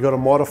we got to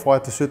modify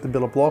to suit the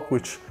billet block,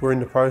 which we're in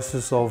the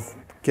process of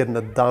getting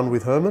it done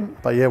with Herman.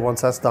 But yeah,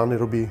 once that's done,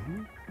 it'll be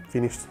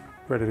finished,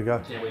 ready to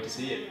go. Can't wait to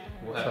see it.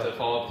 We'll have to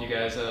follow up with you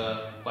guys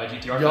by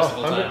GTR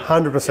Festival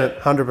time.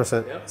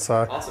 100%. Yep.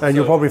 So, awesome. and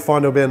you'll probably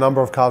find there'll be a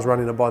number of cars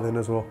running it by then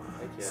as well.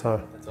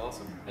 So that's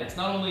awesome. It's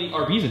not only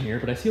RBs in here,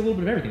 but I see a little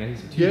bit of everything. I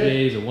see some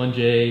 2Js, a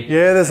 1J.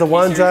 Yeah, there's a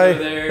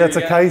 1J. That's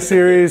a K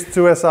series,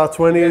 2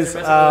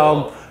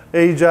 SR20s.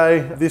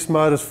 EJ, this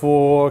motor's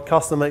for a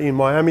customer in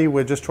Miami.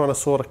 We're just trying to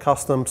sort a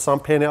custom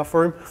sump pan out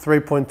for him.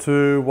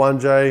 3.2,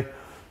 1J,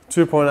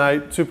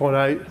 2.8,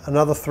 2.8,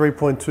 another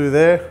 3.2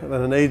 there, and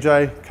then an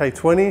EJ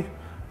K20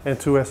 and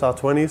 2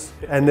 SR20s.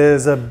 And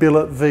there's a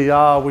billet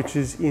VR, which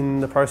is in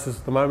the process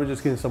at the moment,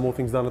 just getting some more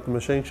things done at the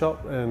machine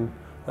shop, and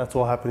that's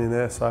all happening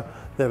there. So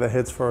they're the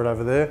heads for it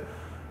over there.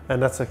 And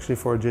that's actually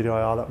for a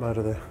GDIR, that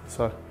motor there.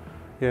 So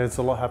yeah, it's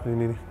a lot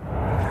happening in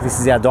here.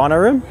 This is our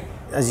dyno room.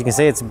 As you can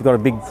see, it's got a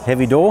big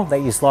heavy door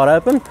that you slide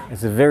open.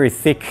 It's a very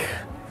thick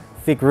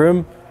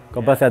room.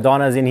 Got both our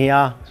dynos in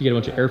here. So you get a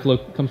bunch of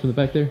airflow comes from the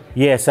back there?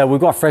 Yeah, so we've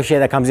got fresh air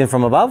that comes in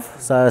from above.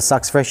 So it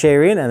sucks fresh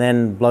air in and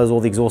then blows all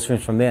the exhaust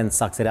fumes from there and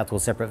sucks it out to a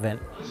separate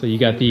vent. So you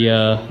got the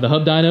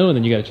hub dyno and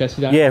then you got a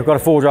chassis dyno? Yeah, we've got a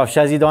four-wheel drive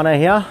chassis dyno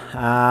here.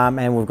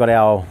 And we've got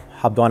our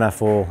hub dyno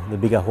for the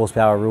bigger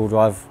horsepower rear-wheel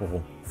drive,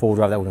 or four-wheel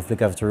drive that we can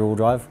flick over to rear-wheel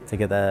drive to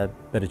get the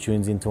better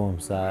tunes into them.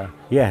 So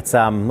yeah, it's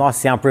nice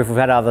soundproof. We've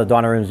had other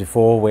dyno rooms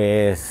before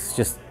where it's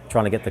just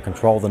trying to get the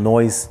control of the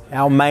noise.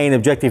 Our main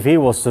objective here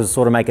was to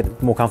sort of make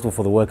it more comfortable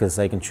for the workers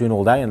so they can tune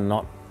all day and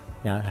not,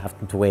 you know,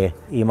 have to wear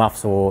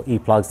earmuffs or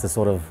earplugs to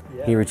sort of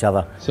hear each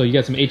other. So you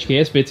got some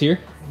HKS bits here?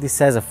 This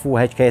has a full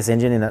HKS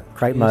engine in a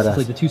crate motor. It's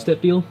like the two-step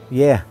deal?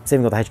 Yeah, it's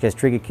even got the HKS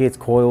trigger kits,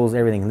 coils,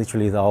 everything,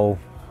 literally the whole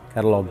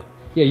catalogue.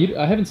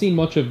 Yeah, I haven't seen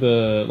much of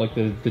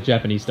the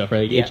Japanese stuff,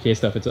 right? Like HK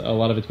stuff. It's a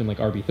lot of it's been like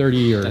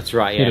RB30 or that's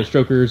right,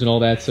 strokers and all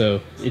that. So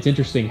it's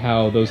interesting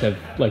how those have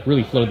like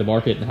really flooded the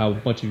market and how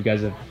much of you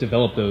guys have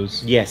developed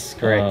those. Yes,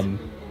 correct.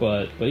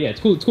 But yeah, it's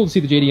cool. It's cool to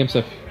see the JDM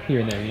stuff here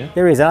and there. You know?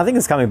 There is, and I think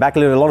it's coming back a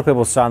little. A lot of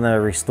people are starting to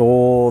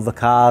restore the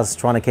cars,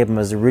 trying to keep them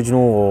as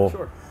original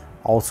or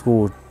old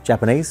school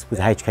Japanese with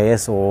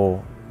HKS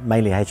or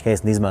mainly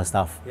HKS Nismo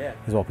stuff. Yeah,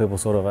 is what people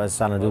sort of are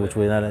starting to do, which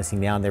we're noticing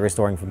now, and they're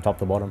restoring from top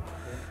to bottom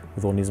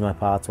with all Nismo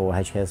parts or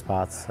HKS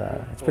parts.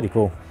 It's pretty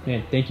cool.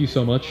 Man, thank you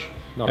so much.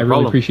 I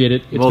really appreciate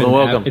it. More than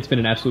welcome. It's been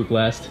an absolute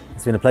blast.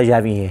 It's been a pleasure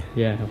having you here.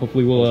 Yeah,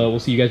 hopefully we'll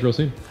see you guys real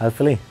soon.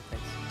 Hopefully.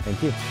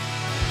 Thank you.